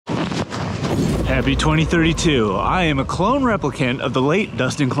Happy 2032. I am a clone replicant of the late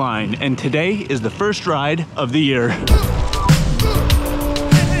Dustin Klein, and today is the first ride of the year.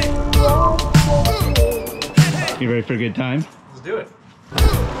 You ready for a good time? Let's do it.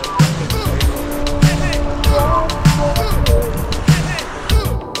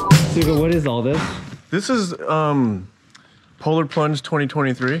 Suga, what is all this? This is Polar Plunge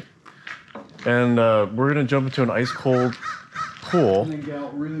 2023, and we're gonna jump into an ice cold pool,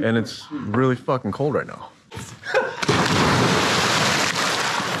 and it's really fucking cold right now.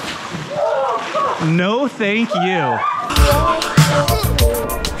 No, thank you.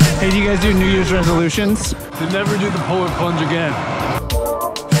 Hey, do you guys do New Year's resolutions? To never do the polar plunge again.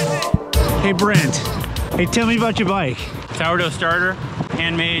 Hey, Brent. Hey, tell me about your bike. Sourdough starter,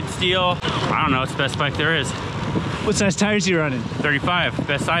 handmade steel. I don't know, it's the best bike there is. What size tires you running? 35,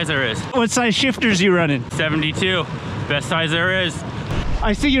 best size there is. What size shifters you running? 72, best size there is.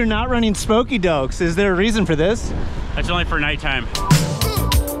 I see you're not running Spokey Dokes. Is there a reason for this? That's only for nighttime.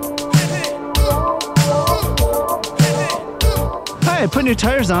 Hi, put new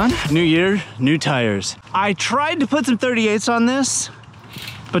tires on. New year, new tires. I tried to put some 38s on this,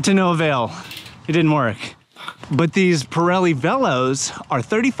 but to no avail. It didn't work. But these Pirelli Velos are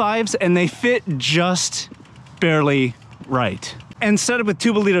 35s and they fit just barely right. And set up with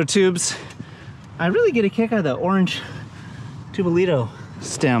Tubolito tubes, I really get a kick out of the orange Tubolito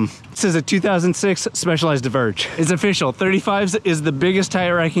stem. This is a 2006 Specialized Diverge. It's official, 35s is the biggest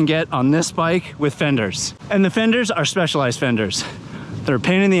tire I can get on this bike with fenders. And the fenders are Specialized fenders. They're a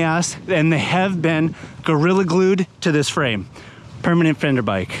pain in the ass, and they have been Gorilla Glued to this frame. Permanent fender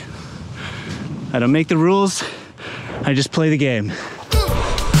bike. I don't make the rules, I just play the game.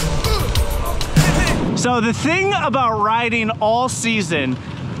 So the thing about riding all season,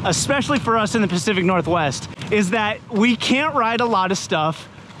 especially for us in the Pacific Northwest, is that we can't ride a lot of stuff.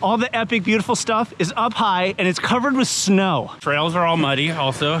 All the epic, beautiful stuff is up high and it's covered with snow. Trails are all muddy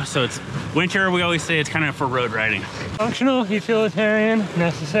also, so it's winter, we always say it's kind of for road riding. Functional, utilitarian,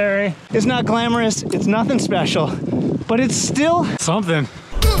 necessary. It's not glamorous, it's nothing special, but it's still Something.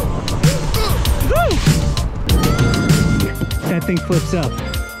 Woo! That thing flips up.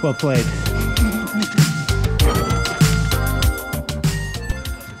 Well played.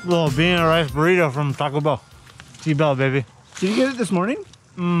 Little bean and rice burrito from Taco Bell. T-Bell, baby. Did you get it this morning?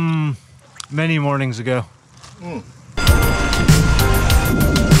 Many mornings ago. And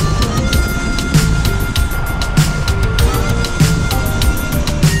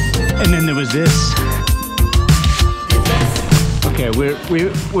then there was this. Okay,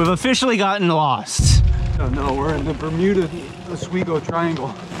 we've officially gotten lost. Oh no, we're in the Bermuda Oswego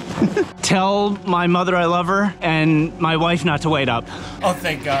Triangle. Tell my mother I love her and my wife not to wait up. Oh,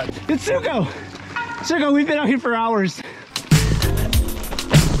 thank God. It's Sugo! Sugo, we've been out here for hours.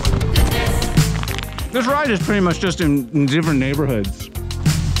 This ride is pretty much just in different neighborhoods.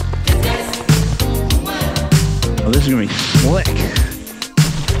 Oh, this is gonna be slick.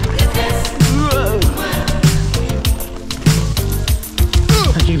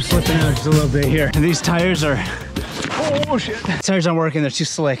 I keep slipping out just a little bit here. And these tires are, oh shit. Tires aren't working, they're too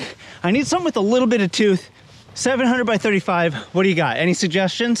slick. I need something with a little bit of tooth. 700 by 35, what do you got? Any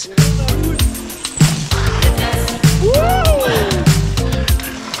suggestions?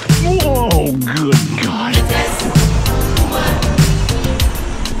 Whoa, good God.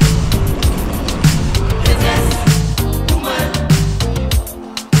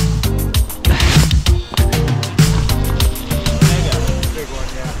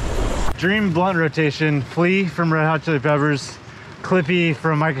 Dream blunt rotation, Flea from Red Hot Chili Peppers, Clippy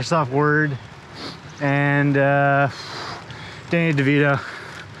from Microsoft Word, and Danny DeVito.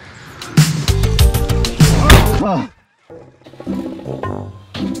 Oh.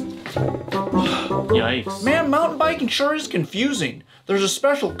 Yikes. Man, mountain biking sure is confusing. There's a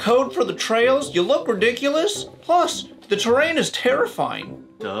special code for the trails, you look ridiculous, plus the terrain is terrifying.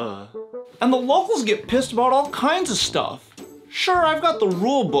 Duh. And the locals get pissed about all kinds of stuff. Sure, I've got the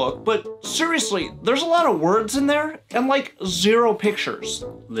rule book, but seriously, there's a lot of words in there and like 0 pictures.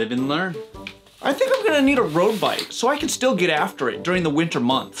 Live and learn. I think I'm gonna need a road bike so I can still get after it during the winter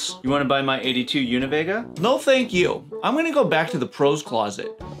months. You want to buy my 82 Univega? No thank you. I'm gonna go back to the pros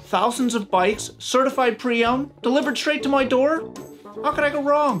closet. Thousands of bikes, certified pre-owned, delivered straight to my door? How could I go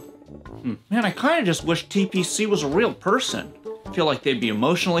wrong? Man, I kinda just wish TPC was a real person. I feel like they'd be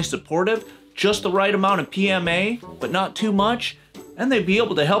emotionally supportive, just the right amount of PMA, but not too much, and they'd be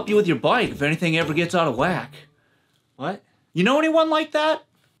able to help you with your bike if anything ever gets out of whack. What? You know anyone like that?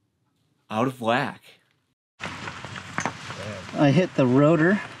 Out of whack. I hit the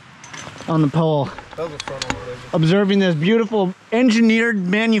rotor on the pole. That was a frontal collision. Observing this beautiful engineered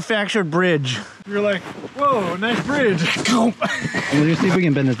manufactured bridge. You're like, whoa, nice bridge. We'll just see if we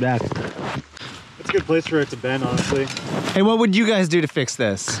can bend this back. It's a good place for it to bend, honestly. Hey, what would you guys do to fix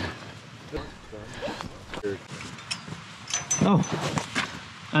this? Oh,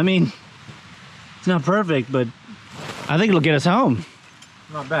 I mean, it's not perfect, but I think it'll get us home.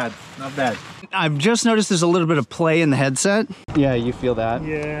 Not bad, not bad. I've just noticed there's a little bit of play in the headset. Yeah, you feel that?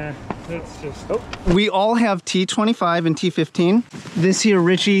 Yeah, that's just, oh. We all have T25 and T15. This here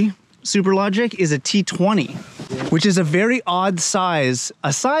Ritchie Superlogic is a T20, which is a very odd size,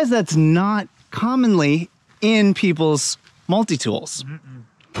 a size that's not commonly in people's multi-tools.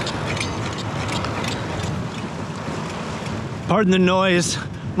 Pardon the noise,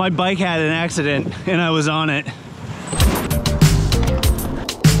 my bike had an accident and I was on it.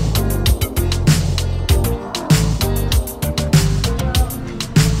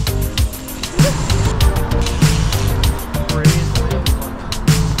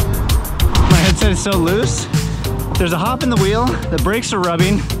 It's so loose. There's a hop in the wheel, the brakes are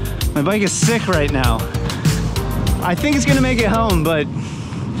rubbing. My bike is sick right now. I think it's gonna make it home, but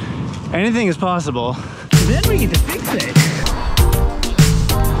anything is possible. Then we get to fix it.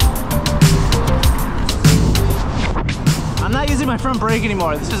 I'm not using my front brake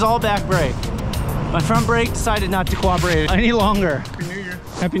anymore. This is all back brake. My front brake decided not to cooperate any longer. Happy New Year.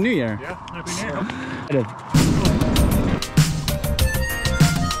 Happy New Year. Yeah, Happy New Year.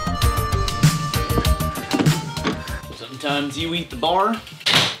 Sometimes you eat the bar,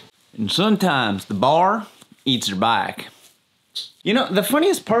 and sometimes the bar eats your bike. You know, the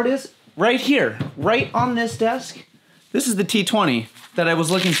funniest part is, right here, right on this desk, this is the T20 that I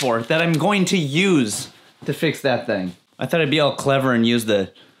was looking for, that I'm going to use to fix that thing. I thought I'd be all clever and use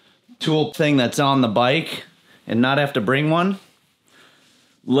the tool thing that's on the bike and not have to bring one.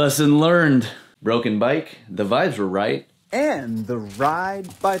 Lesson learned. Broken bike, the vibes were right. And the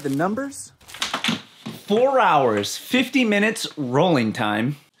ride by the numbers? 4 hours, 50 minutes rolling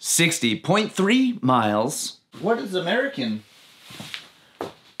time, 60.3 miles. What is American?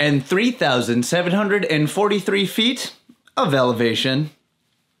 And 3,743 feet of elevation.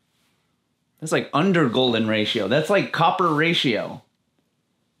 That's like under golden ratio. That's like copper ratio.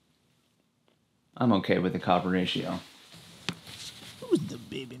 I'm okay with the copper ratio. Who's the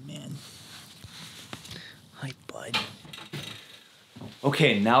baby man? Hi, bud.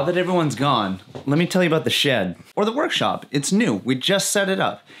 Okay, now that everyone's gone, let me tell you about the shed, or the workshop. It's new, we just set it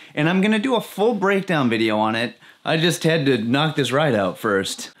up, and I'm gonna do a full breakdown video on it. I just had to knock this ride out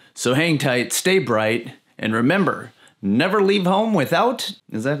first. So hang tight, stay bright, and remember, never leave home without,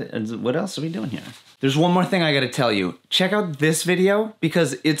 what else are we doing here? There's one more thing I gotta tell you. Check out this video,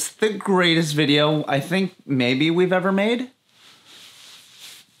 because it's the greatest video I think maybe we've ever made.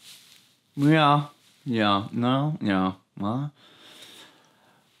 Yeah, well.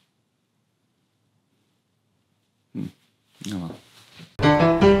 Oh well.